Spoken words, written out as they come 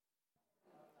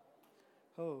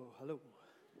Oh, hello.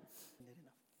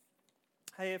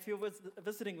 Hey, if you're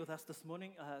visiting with us this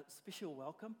morning, special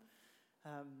welcome.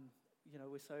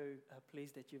 We're so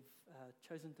pleased that you've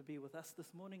chosen to be with us this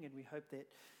morning, and we hope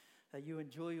that you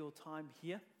enjoy your time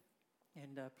here.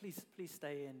 And please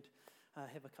stay and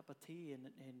have a cup of tea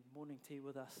and morning tea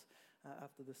with us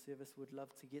after the service. We'd love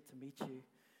to get to meet you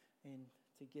and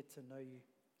to get to know you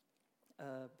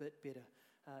a bit better.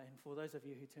 And for those of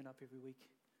you who turn up every week,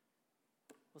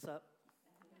 what's up?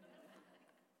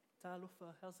 Talofa,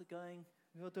 how's it going?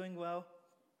 You're doing well.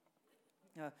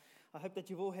 I hope that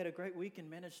you've all had a great week and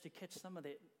managed to catch some of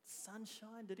that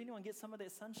sunshine. Did anyone get some of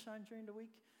that sunshine during the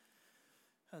week?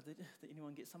 Did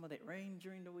anyone get some of that rain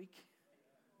during the week?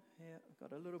 Yeah,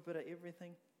 got a little bit of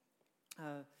everything.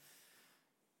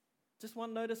 Just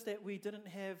one notice that we didn't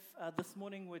have this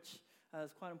morning, which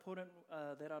is quite important,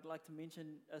 that I'd like to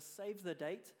mention. Save the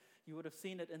date. You would have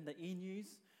seen it in the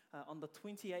e-news on the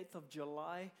 28th of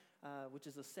July, which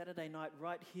is a Saturday night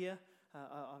right here.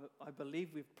 I believe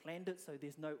we've planned it, so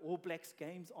there's no All Blacks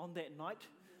games on that night.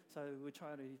 So we're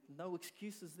trying to, no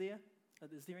excuses there.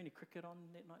 Is there any cricket on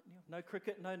that night, Neil? No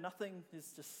cricket, no nothing.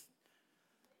 It's just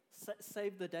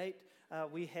save the date.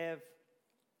 We have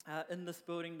in this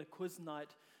building the quiz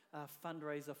night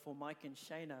fundraiser for Mike and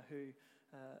Shayna, who,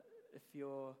 if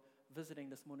you're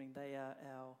visiting this morning, they are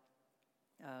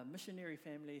our missionary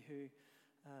family who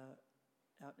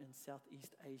out in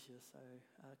Southeast Asia. So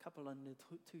a couple and their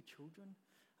two children,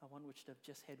 one which they've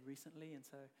just had recently, and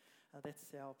so that's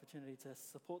our opportunity to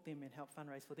support them and help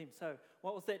fundraise for them. So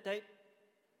what was that date?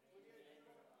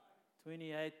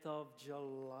 28th of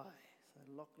July. So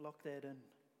lock that in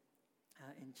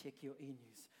and check your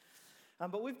e-news.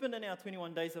 But we've been in our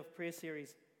 21 Days of Prayer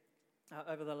series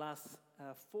over the last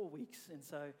 4 weeks, and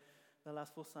so the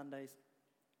last 4 Sundays.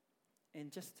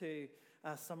 And just to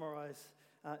summarize,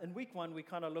 in week 1, we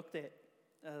kind of looked at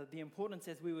the importance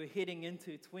as we were heading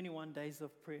into 21 days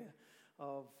of prayer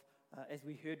of, as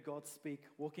we heard God speak,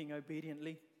 walking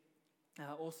obediently.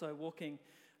 Also walking,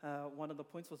 one of the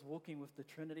points was walking with the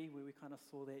Trinity, where we kind of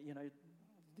saw that,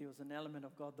 there was an element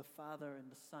of God, the Father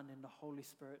and the Son and the Holy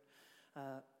Spirit,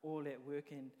 all at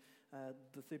work. And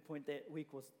the third point that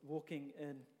week was walking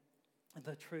in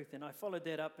the truth. And I followed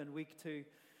that up in week 2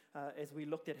 as we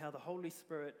looked at how the Holy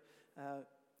Spirit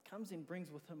comes and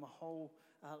brings with him a whole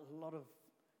lot of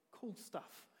cool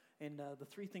stuff. And the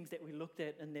 3 things that we looked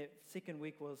at in that second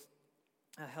week was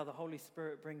how the Holy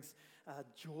Spirit brings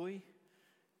joy.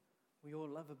 We all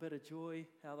love a bit of joy.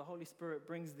 How the Holy Spirit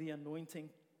brings the anointing,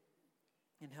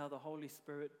 and how the Holy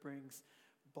Spirit brings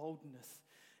boldness.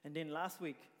 And then last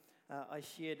week, I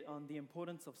shared on the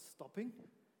importance of stopping.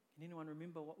 Can anyone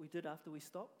remember what we did after we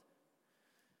stopped?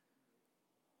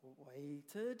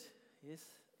 Waited, yes,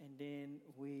 and then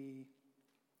we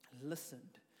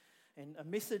listened. And a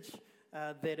message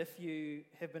that if you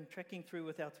have been tracking through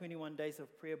with our 21 Days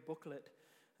of Prayer booklet,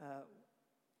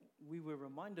 we were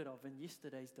reminded of in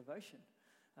yesterday's devotion,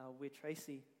 where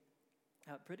Tracy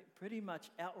pretty much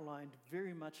outlined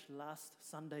very much last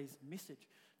Sunday's message.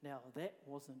 Now, that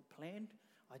wasn't planned.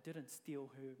 I didn't steal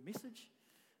her message.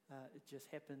 It just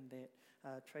happened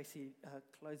that Tracy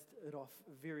closed it off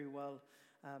very well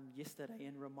yesterday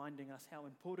in reminding us how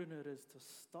important it is to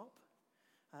stop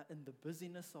in the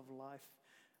busyness of life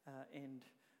and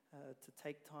to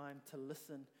take time to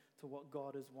listen to what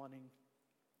God is wanting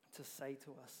to say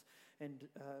to us. And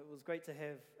it was great to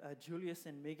have Julius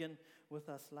and Megan with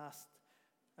us last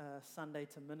Sunday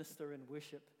to minister and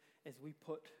worship as we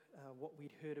put what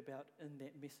we'd heard about in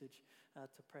that message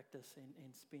to practice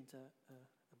and spent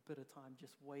a bit of time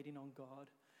just waiting on God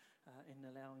and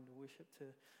allowing the worship to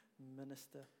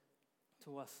minister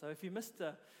to us. So if you missed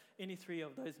any 3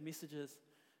 of those messages,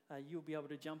 you'll be able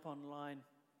to jump online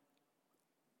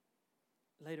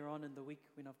later on in the week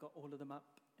when I've got all of them up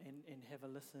and have a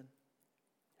listen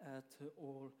to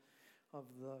all of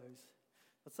those.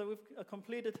 But so we've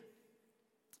completed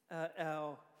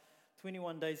our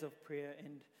 21 days of prayer,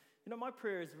 and my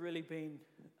prayer has really been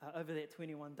over that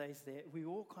 21 days that we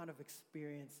all kind of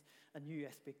experience a new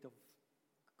aspect of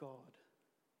God,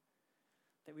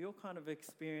 that we all kind of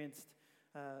experienced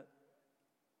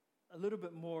a little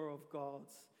bit more of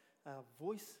God's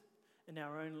voice in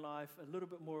our own life, a little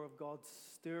bit more of God's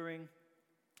stirring,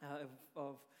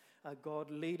 of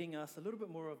God leading us, a little bit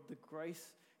more of the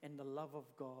grace and the love of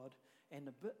God, and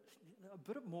a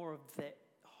bit more of that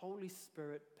Holy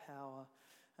Spirit power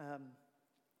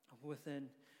within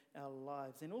our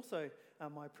lives. And also,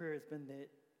 my prayer has been that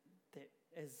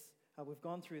as we've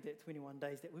gone through that 21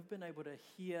 days, that we've been able to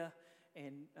hear,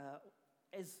 and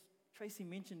as Tracy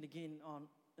mentioned again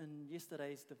in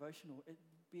yesterday's devotional,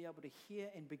 be able to hear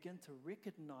and begin to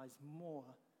recognize more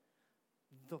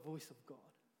the voice of God.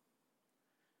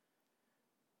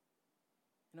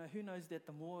 You know, who knows that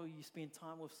the more you spend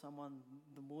time with someone,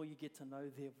 the more you get to know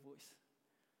their voice.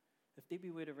 If Debbie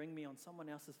were to ring me on someone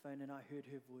else's phone and I heard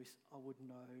her voice, I would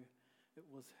know it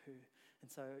was her.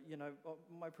 And so, you know,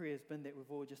 my prayer has been that we've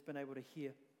all just been able to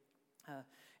hear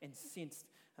and sensed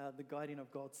the guiding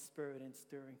of God's Spirit and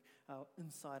stirring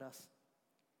inside us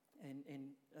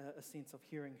and a sense of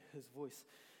hearing His voice.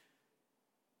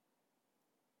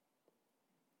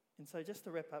 And so just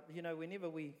to wrap up, you know, whenever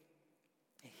we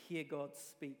hear God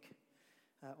speak,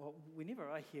 or whenever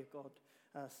I hear God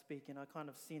speak and I kind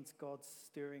of sense God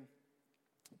stirring,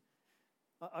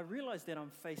 I realize that I'm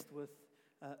faced with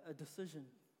a decision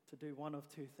to do one of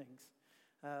two things.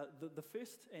 The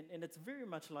first, and it's very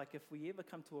much like if we ever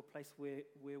come to a place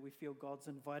where we feel God's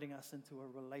inviting us into a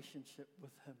relationship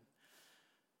with Him.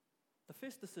 The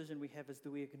first decision we have is,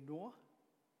 do we ignore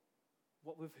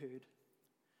what we've heard?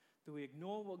 Do we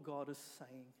ignore what God is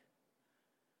saying?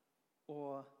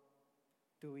 Or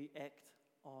do we act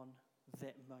on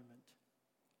that moment?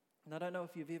 And I don't know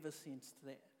if you've ever sensed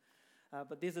that.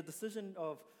 But there's a decision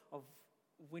of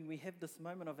when we have this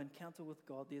moment of encounter with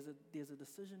God, there's a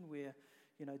decision where,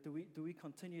 you know, do we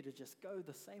continue to just go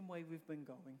the same way we've been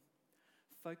going,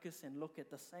 focus and look at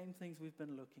the same things we've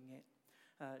been looking at?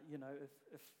 You know,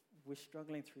 if we're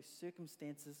struggling through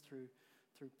circumstances, through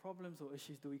problems or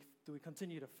issues, do we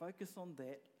continue to focus on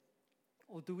that?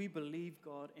 Or do we believe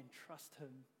God and trust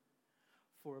Him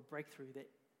for a breakthrough that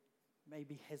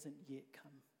maybe hasn't yet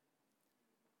come?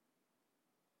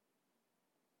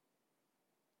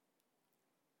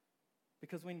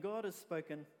 Because when God has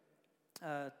spoken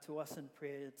to us in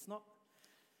prayer, it's not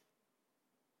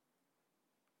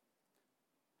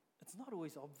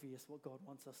always obvious what God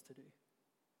wants us to do.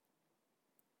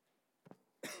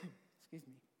 Excuse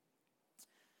me.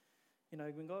 You know,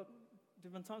 there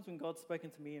have been times when God's spoken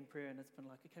to me in prayer and it's been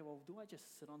like, okay, well, do I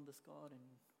just sit on this, God, and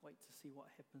wait to see what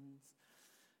happens?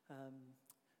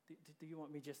 Do you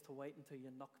want me just to wait until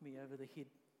you knock me over the head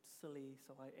silly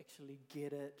so I actually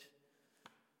get it?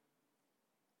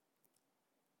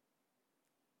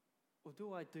 Or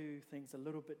do I do things a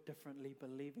little bit differently,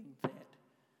 believing that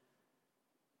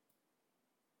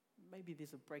maybe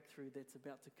there's a breakthrough that's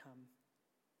about to come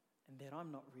and that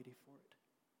I'm not ready for it?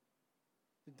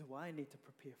 Do I need to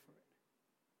prepare for it?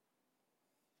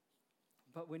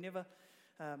 But whenever,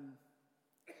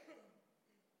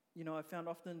 you know, I found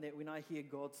often that when I hear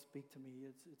God speak to me,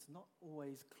 it's not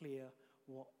always clear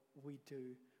what we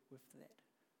do with that.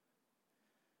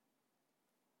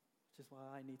 Which is why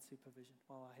I need supervision,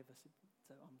 while I have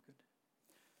so I'm good.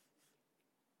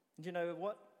 And you know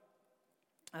what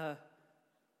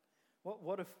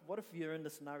if you're in the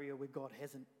scenario where God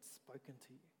hasn't spoken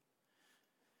to you?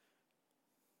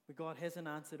 Where God hasn't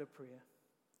answered a prayer?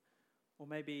 Or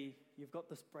maybe you've got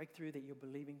this breakthrough that you're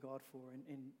believing God for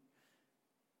and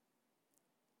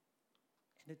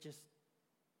it just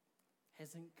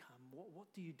hasn't come.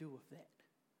 What do you do with that?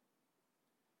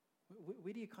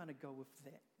 Where do you kind of go with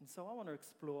that? And so I want to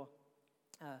explore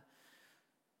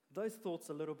those thoughts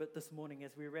a little bit this morning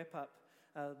as we wrap up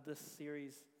this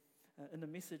series in a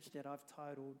message that I've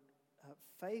titled,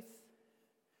 Faith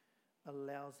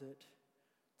Allows It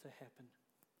to Happen.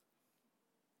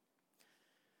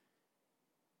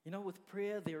 You know, with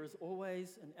prayer, there is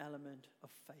always an element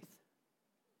of faith.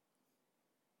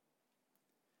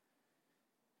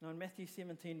 Now, in Matthew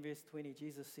 17, verse 20,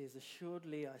 Jesus says,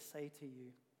 "Assuredly, I say to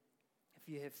you, if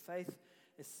you have faith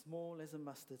as small as a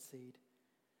mustard seed,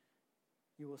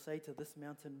 you will say to this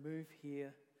mountain, move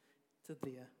here to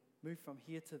there, move from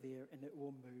here to there, and it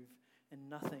will move, and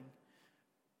nothing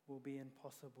will be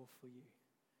impossible for you."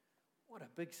 What a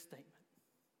big statement.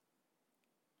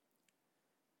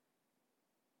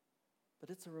 But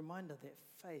it's a reminder that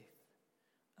faith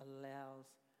allows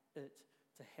it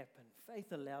to happen.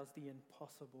 Faith allows the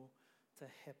impossible to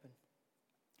happen.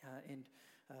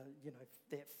 You know,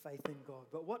 that faith in God.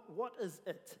 But what is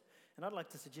it? And I'd like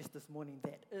to suggest this morning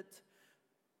that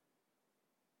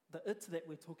the it that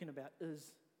we're talking about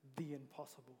is the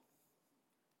impossible.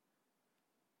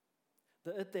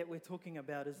 The it that we're talking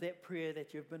about is that prayer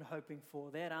that you've been hoping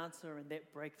for, that answer and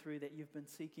that breakthrough that you've been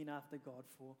seeking after God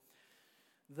for.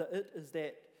 The it is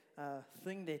that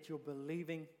thing that you're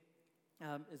believing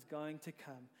is going to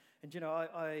come. And you know,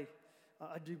 I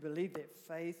do believe that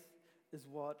faith is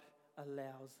what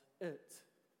allows it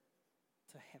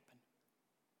to happen.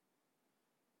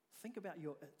 Think about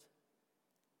your it.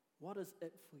 What is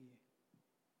it for you?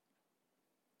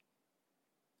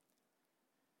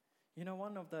 You know,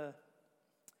 one of the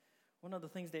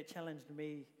things that challenged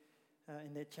me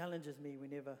and that challenges me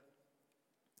whenever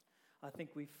I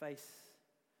think we face,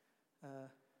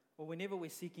 or whenever we're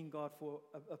seeking God for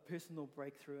a personal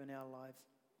breakthrough in our lives.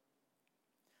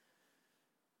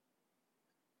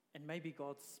 And maybe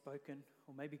God's spoken,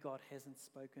 or maybe God hasn't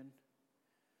spoken.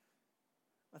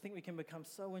 I think we can become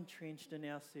so entrenched in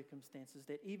our circumstances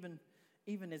that even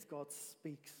as God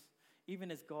speaks, even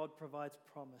as God provides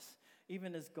promise,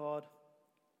 even as God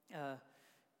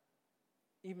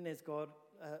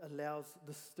allows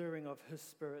the stirring of His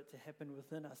Spirit to happen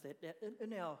within us, that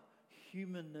in our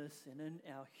humanness and in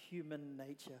our human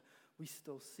nature, we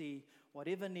still see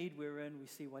whatever need we're in, we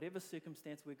see whatever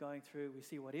circumstance we're going through, we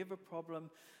see whatever problem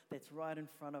that's right in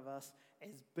front of us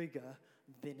as bigger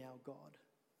than our God.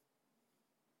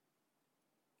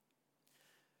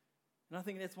 And I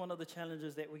think that's one of the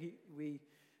challenges that we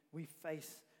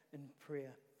face in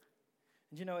prayer.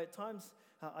 And at times,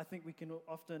 I think we can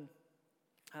often,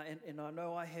 and I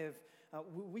know I have,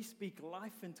 we speak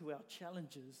life into our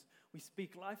challenges. We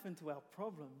speak life into our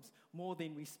problems more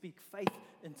than we speak faith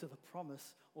into the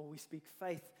promise, or we speak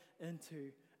faith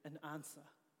into an answer.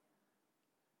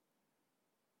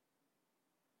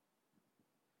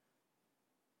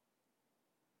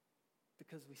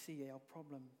 Because we see our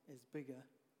problem as bigger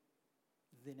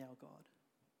than our God.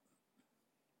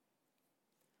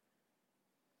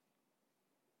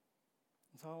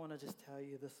 And so I want to just tell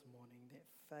you this morning that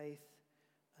faith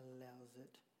allows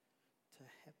it to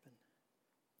happen.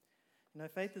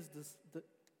 Faith is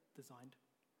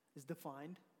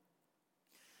defined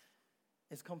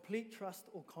as complete trust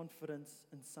or confidence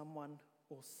in someone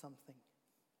or something.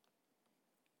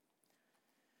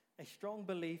 A strong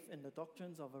belief in the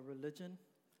doctrines of a religion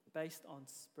based on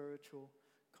spiritual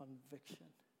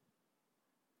conviction.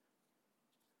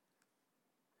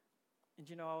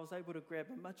 And I was able to grab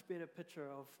a much better picture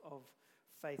of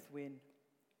faith when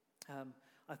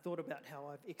I thought about how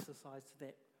I've exercised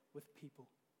that with people.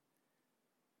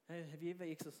 Have you ever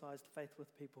exercised faith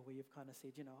with people where you've kind of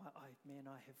said,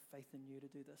 I have faith in you to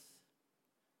do this?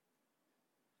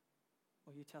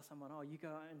 Or you tell someone, you go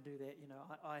out and do that,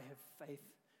 I have faith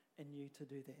in you to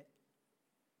do that.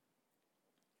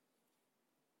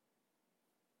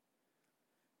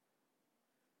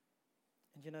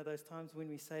 And those times when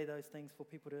we say those things for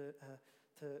people to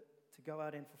go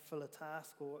out and fulfill a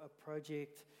task or a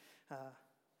project,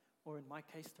 or in my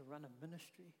case, to run a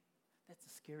ministry, that's a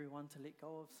scary one to let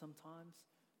go of sometimes.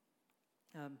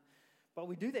 But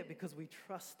we do that because we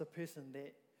trust the person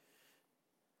that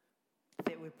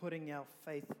we're putting our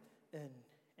faith in,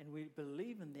 and we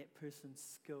believe in that person's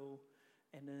skill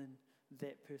and in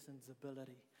that person's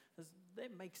ability. Does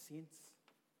that make sense?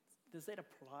 Does that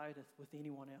apply with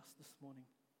anyone else this morning?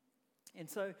 And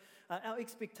so our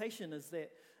expectation is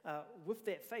that with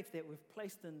that faith that we've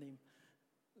placed in them,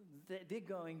 that they're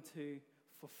going to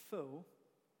fulfill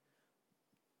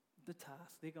the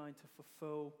task. They're going to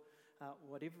fulfill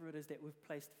whatever it is that we've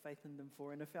placed faith in them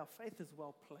for. And if our faith is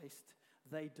well placed,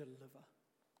 they deliver.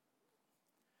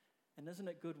 And isn't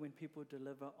it good when people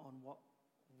deliver on what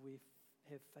we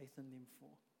have faith in them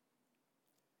for?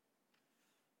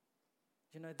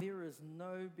 There is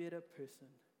no better person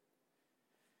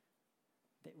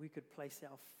that we could place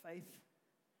our faith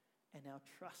and our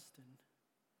trust in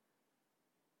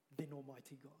than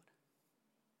Almighty God.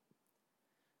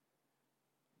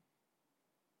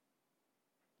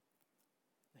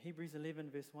 Hebrews 11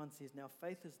 verse 1 says, "Now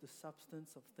faith is the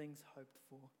substance of things hoped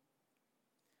for,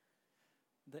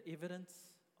 the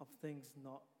evidence of things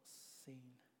not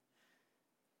seen."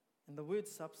 And the word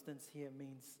substance here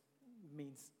means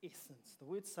essence. The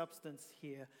word substance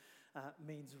here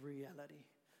means reality.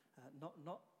 Not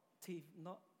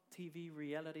TV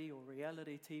reality or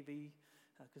reality TV,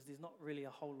 because there's not really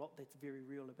a whole lot that's very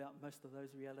real about most of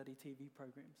those reality TV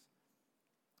programs.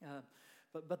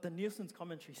 But the Nielsen's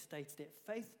commentary states that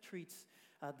faith treats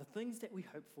the things that we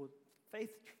hope for,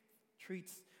 faith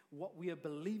treats what we are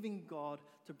believing God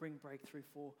to bring breakthrough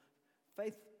for.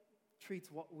 Faith treats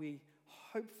what we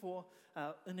hope for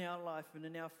in our life and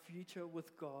in our future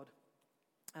with God.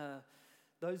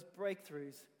 Those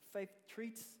breakthroughs, faith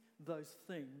treats those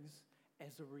things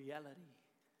as a reality.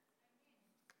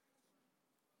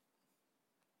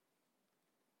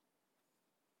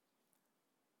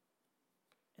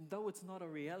 And though it's not a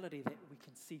reality that we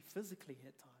can see physically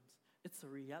at times, it's a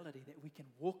reality that we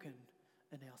can walk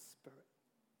in our spirit.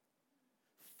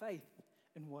 Faith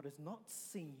in what is not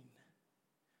seen.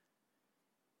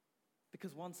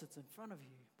 Because once it's in front of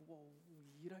you, well,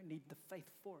 you don't need the faith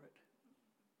for it.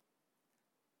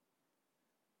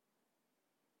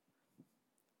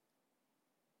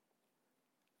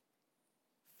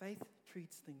 Faith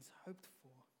treats things hoped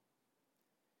for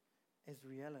as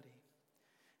reality.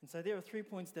 And so there are 3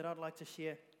 points that I'd like to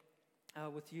share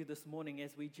with you this morning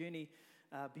as we journey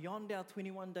beyond our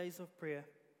 21 days of prayer,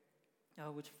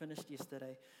 which finished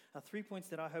yesterday. 3 points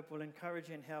that I hope will encourage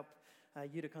and help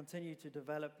you to continue to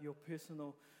develop your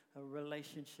personal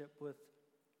relationship with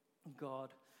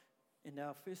God. And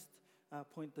our first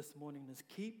point this morning is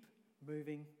keep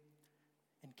moving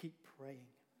and keep praying.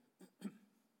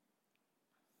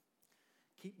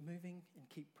 Keep moving and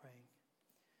keep praying.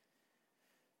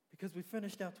 Because we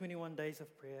finished our 21 days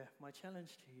of prayer, my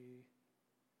challenge to you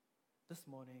this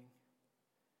morning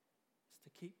is to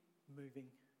keep moving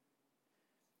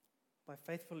by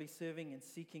faithfully serving and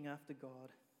seeking after God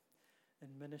in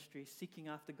ministry, seeking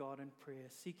after God in prayer,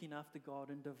 seeking after God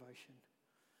in devotion.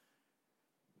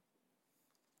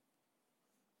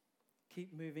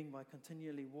 Keep moving by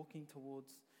continually walking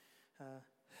towards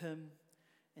Him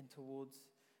and towards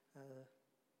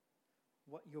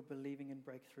what you're believing in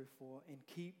breakthrough for, and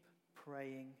keep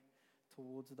praying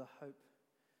towards the hope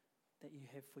that you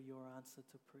have for your answer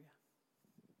to prayer.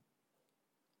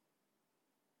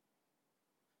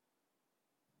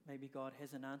 Maybe God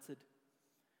hasn't answered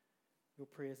your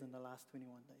prayers in the last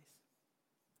 21 days.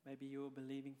 Maybe you're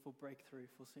believing for breakthrough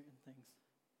for certain things.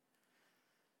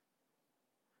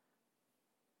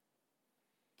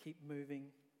 Keep moving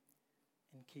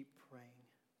and keep praying.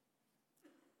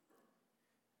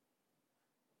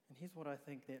 And here's what I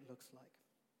think that looks like.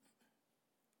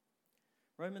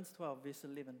 Romans 12, verse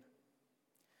 11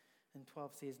 and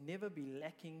 12 says, "Never be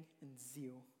lacking in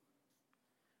zeal,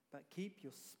 but keep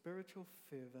your spiritual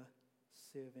fervor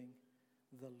serving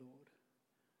the Lord."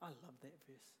 I love that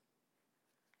verse.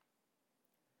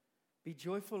 Be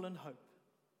joyful in hope,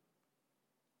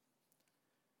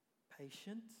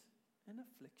 patient in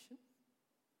affliction,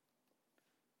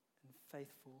 and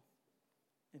faithful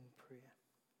in prayer.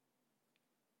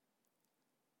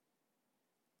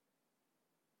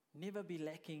 Never be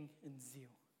lacking in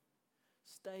zeal.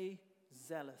 Stay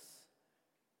zealous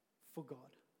for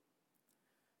God.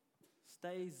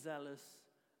 Stay zealous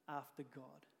after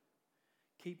God.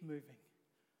 Keep moving.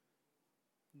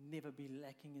 Never be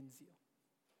lacking in zeal.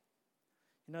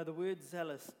 You know, the word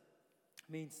zealous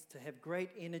means to have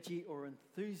great energy or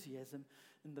enthusiasm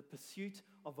in the pursuit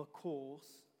of a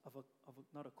cause,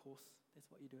 not a course, that's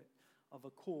what you do it, of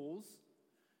a cause,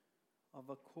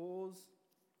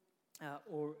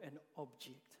 or an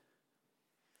object.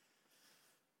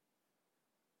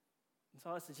 And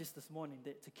so I suggest this morning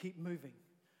that to keep moving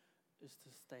is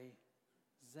to stay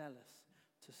zealous,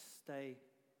 to stay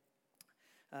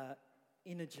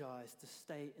energized, to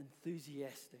stay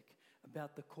enthusiastic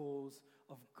about the cause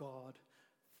of God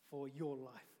for your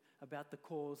life, about the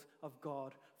cause of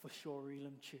God for Shore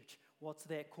Elam Church. What's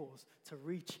that cause? To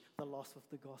reach the lost with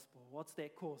the gospel. What's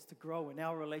that cause? To grow in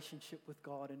our relationship with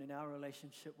God and in our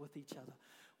relationship with each other.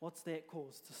 What's that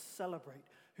cause? To celebrate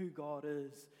who God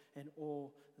is and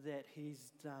all that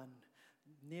He's done.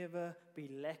 Never be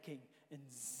lacking in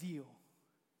zeal.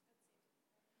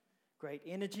 Great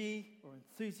energy or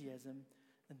enthusiasm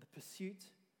in the pursuit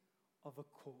of a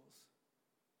cause.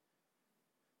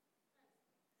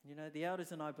 You know, the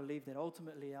elders and I believe that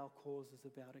ultimately our cause is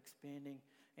about expanding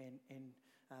and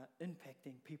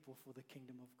impacting people for the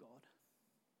kingdom of God.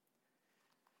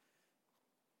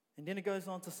 And then it goes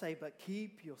on to say, but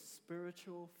keep your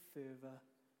spiritual fervor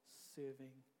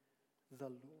serving the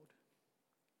Lord.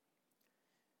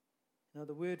 Now,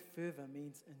 the word fervor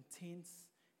means intense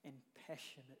and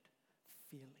passionate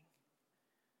feeling.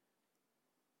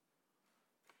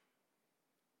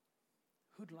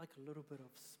 Who'd like a little bit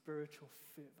of spiritual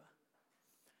fervor,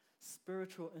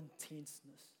 spiritual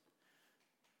intenseness,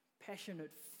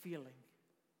 passionate feeling?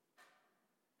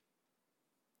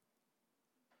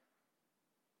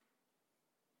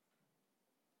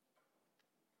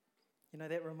 You know,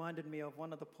 that reminded me of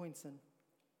one of the points in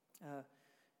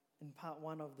part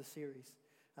one of the series,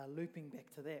 looping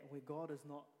back to that, where God is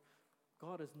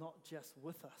not just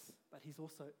with us, but He's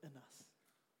also in us.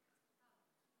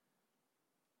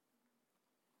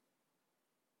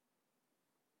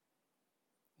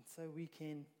 And so we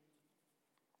can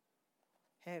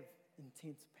have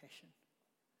intense passion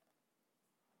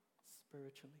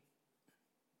spiritually.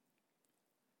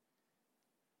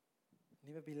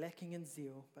 Never be lacking in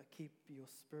zeal, but keep your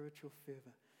spiritual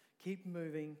fervor. Keep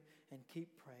moving and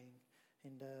keep praying.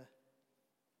 And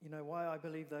you know, why I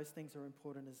believe those things are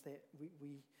important is that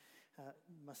we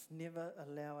must never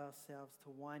allow ourselves to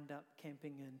wind up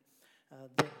camping in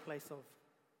that place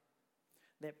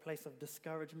of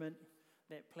discouragement,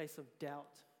 that place of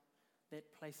doubt,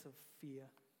 that place of fear.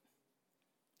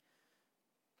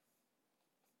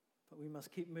 But we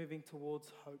must keep moving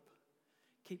towards hope.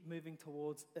 keep moving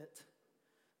towards it,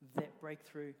 that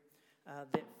breakthrough,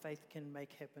 that faith can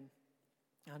make happen,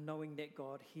 knowing that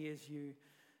God hears you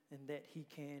and that He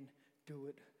can do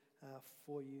it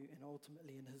for you, and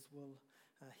ultimately in His will,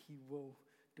 He will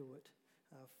do it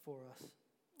for us.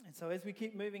 And so as we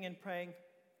keep moving and praying,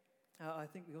 I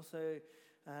think we also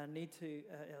need to,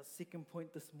 our second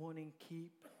point this morning,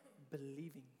 keep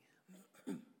believing.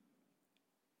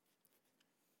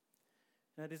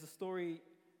 Now, there's a story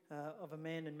of a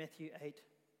man in Matthew 8,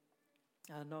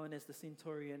 known as the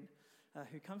centurion,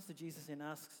 who comes to Jesus and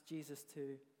asks Jesus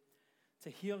to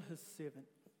heal his servant.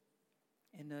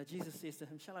 And Jesus says to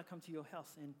him, "Shall I come to your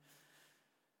house?" And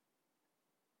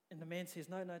the man says,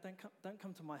 No, don't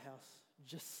come to my house.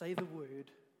 Just say the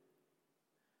word,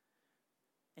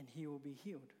 and he will be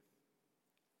healed.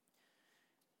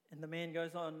 And the man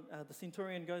goes on, the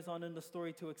centurion goes on in the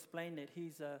story to explain that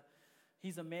he's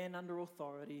a man under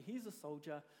authority. He's a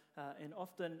soldier, and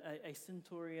often a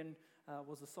centurion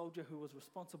was a soldier who was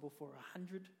responsible for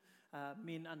 100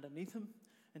 men underneath him.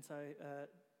 And so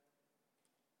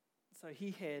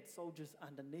he had soldiers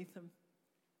underneath him,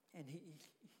 and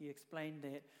he explained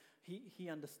that he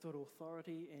understood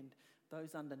authority, and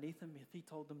those underneath him, if he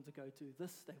told them to go do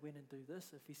this, they went and do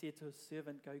this. If he said to his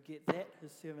servant, go get that,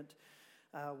 his servant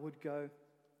would go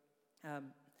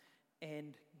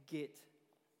and get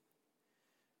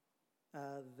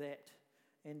that.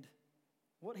 And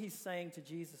what he's saying to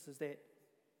Jesus is that,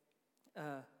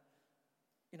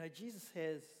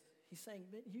 he's saying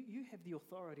that you have the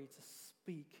authority to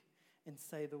speak and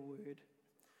say the word,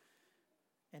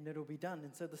 and it'll be done.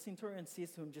 And so the centurion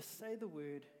says to him, just say the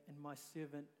word, and my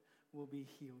servant will be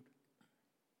healed.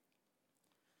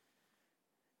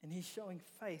 And he's showing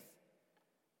faith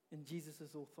in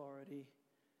Jesus' authority,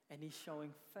 and he's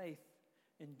showing faith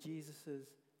in Jesus'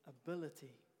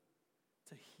 ability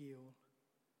to heal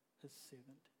his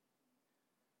servant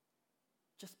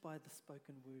just by the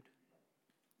spoken word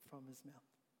from his mouth.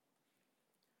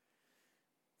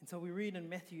 And so we read in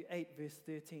Matthew 8, verse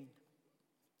 13,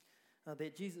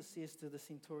 that Jesus says to the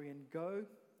centurion, go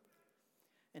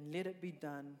and let it be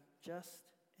done just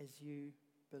as you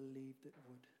believed it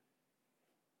would.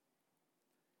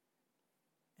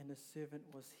 And the servant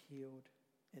was healed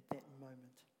at that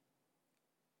moment.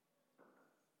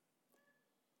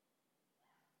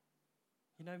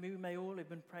 You know, we may all have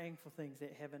been praying for things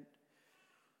that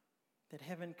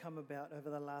haven't come about over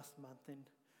the last month, and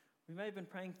we may have been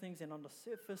praying things, and on the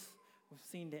surface we've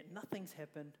seen that nothing's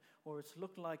happened, or it's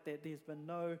looked like that there's been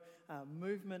no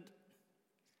movement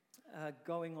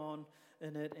going on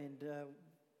in it, and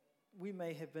we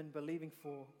may have been believing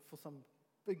for some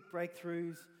big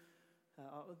breakthroughs.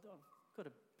 I've got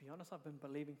to be honest, I've been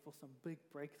believing for some big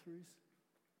breakthroughs.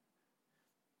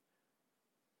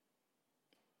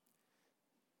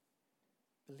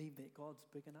 Believe that God's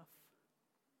big enough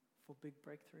for big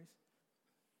breakthroughs.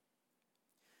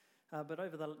 But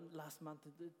over the last month,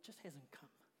 it just hasn't come.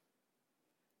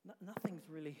 Nothing's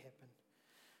really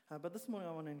happened. But this morning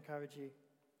I want to encourage you,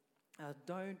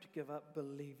 don't give up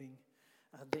believing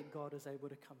that God is able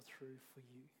to come through for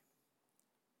you.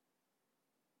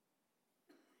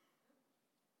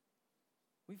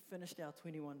 We've finished our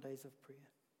 21 days of prayer.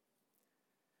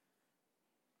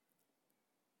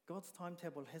 God's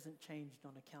timetable hasn't changed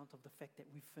on account of the fact that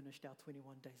we've finished our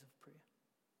 21 days of prayer.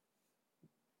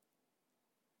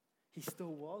 He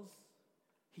still was,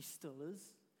 He still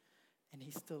is, and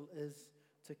He still is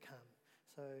to come.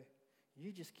 So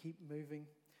you just keep moving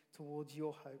towards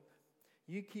your hope.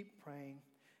 You keep praying,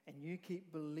 and you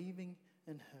keep believing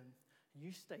in Him.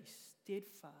 You stay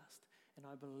steadfast, and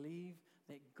I believe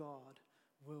that God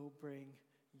will bring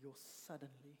your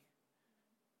suddenly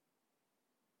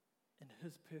in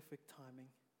His perfect timing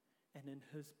and in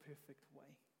His perfect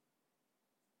way.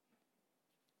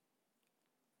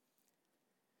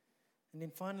 And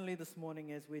then finally this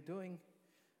morning, as we're doing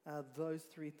those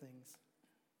three things,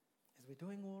 as we're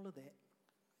doing all of that,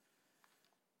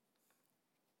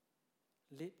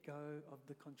 let go of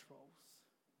the controls.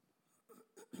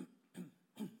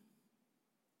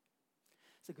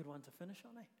 It's a good one to finish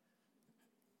on, eh?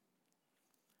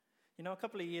 You know, a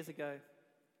couple of years ago,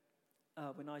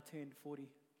 when I turned 40,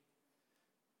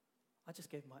 I just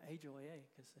gave my age away,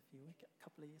 because if you look at a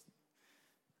couple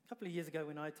of years ago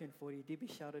when I turned 40, Debbie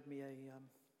shouted me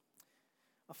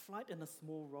a flight in a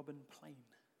small Robin plane.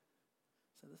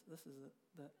 So this is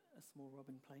a small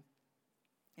Robin plane.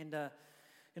 And,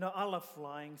 I love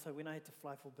flying, so when I had to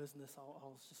fly for business, I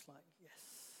was just like, yes,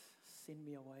 send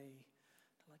me away.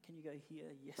 They're like, can you go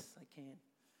here? Yes, I can.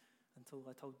 Until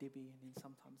I told Debbie, and then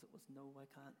sometimes it was, no, I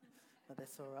can't. But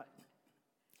that's all right.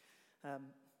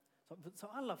 So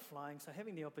I love flying, so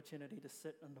having the opportunity to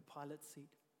sit in the pilot seat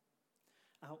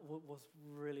was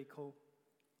really cool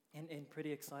and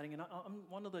pretty exciting. And I'm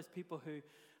one of those people who,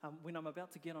 when I'm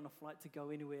about to get on a flight to go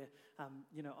anywhere,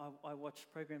 I watch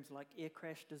programs like Air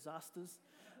Crash Disasters,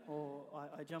 or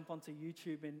I jump onto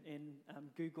YouTube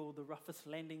and Google the roughest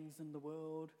landings in the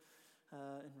world,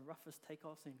 and the roughest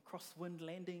takeoffs and crosswind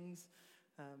landings.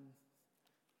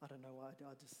 I don't know why,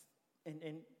 I just...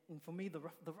 And for me, the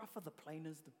rougher the plane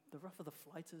is, the rougher the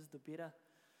flight is, the better.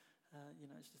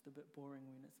 It's just a bit boring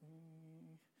when it's...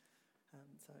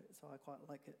 So I quite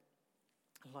like it.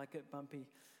 I like it bumpy.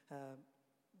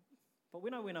 But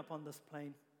when I went up on this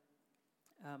plane,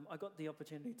 I got the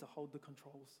opportunity to hold the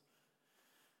controls.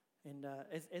 And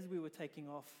as we were taking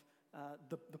off,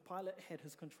 the pilot had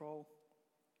his control,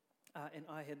 and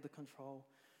I had the control.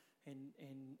 And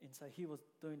so he was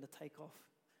doing the takeoff.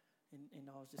 And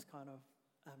I was just kind of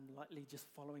lightly just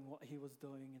following what he was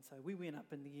doing. And so we went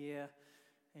up in the air,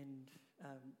 and,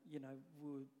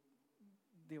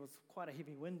 there was quite a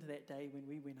heavy wind that day when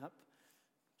we went up,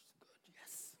 which is good,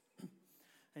 yes.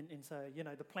 and so,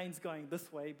 the plane's going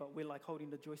this way, but we're like holding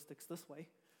the joysticks this way.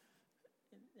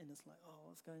 And it's like, oh,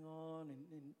 what's going on?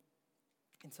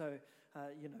 And so,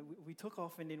 we took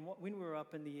off, and then when we were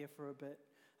up in the air for a bit,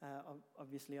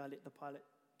 obviously I let the pilot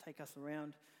take us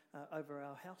around over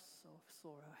our house, or saw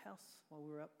our house while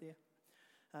we were up there.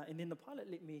 And then the pilot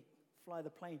let me fly the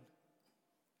plane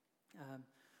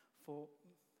for,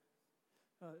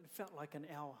 it felt like an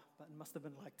hour, but it must have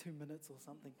been like 2 minutes or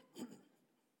something.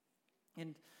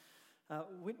 And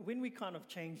when we kind of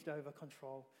changed over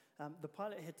control, the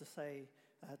pilot had to say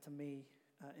to me,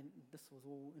 and this was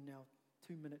all in our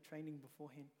 2-minute training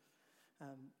beforehand,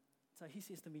 so he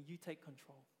says to me, "You take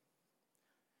control."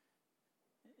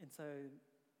 And so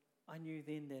I knew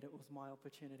then that it was my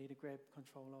opportunity to grab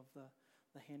control of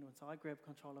the handle. And so I grabbed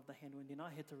control of the handle, and then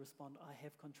I had to respond, "I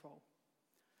have control."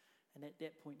 And at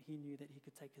that point, he knew that he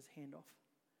could take his hand off.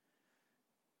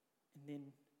 And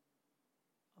then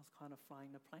I was kind of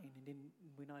flying the plane. And then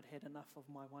when I'd had enough of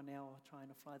my 1 hour trying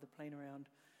to fly the plane around,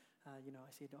 I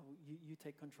said, "Oh, you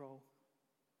take control."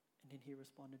 And then he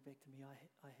responded back to me,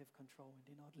 I have control. And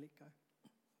then I'd let go.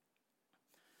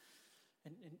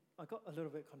 And I got a little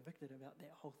bit convicted about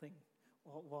that whole thing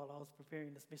while I was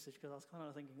preparing this message, because I was kind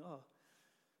of thinking,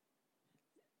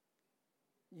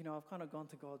 I've kind of gone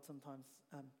to God sometimes,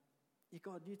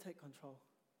 God, you take control.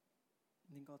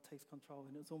 And then God takes control,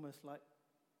 and it's almost like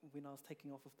when I was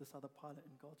taking off with this other pilot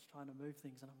and God's trying to move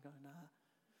things, and I'm going,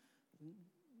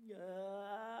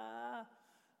 yeah.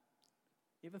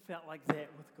 You ever felt like that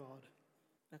with God?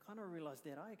 I kind of realized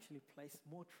that I actually place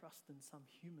more trust in some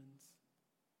humans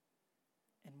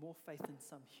and more faith in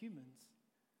some humans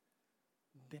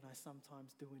than I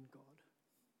sometimes do in God.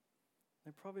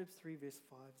 Now, Proverbs 3 verse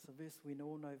 5, it's a verse we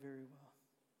all know very well.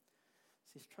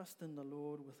 It says, "Trust in the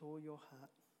Lord with all your heart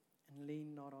and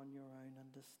lean not on your own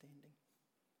understanding."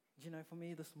 For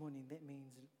me this morning, that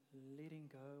means letting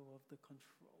go of the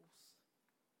controls.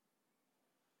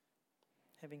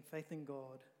 Having faith in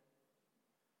God,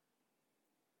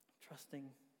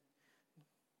 trusting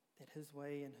that His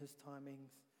way and His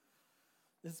timings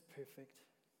is perfect.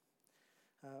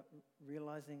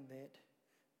 Realizing that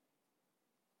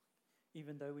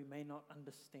even though we may not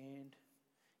understand,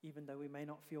 even though we may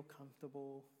not feel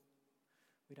comfortable,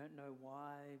 we don't know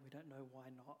why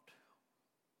not,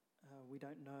 we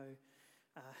don't know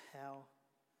how,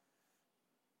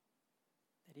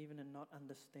 that even in not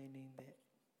understanding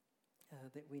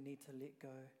that we need to let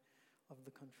go of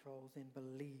the controls and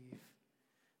believe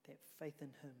that faith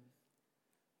in Him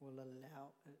will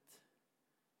allow it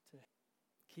to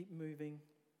keep moving,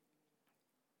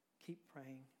 keep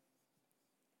praying,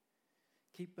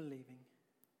 keep believing,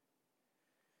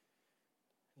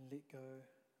 and let go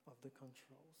of the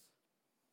controls.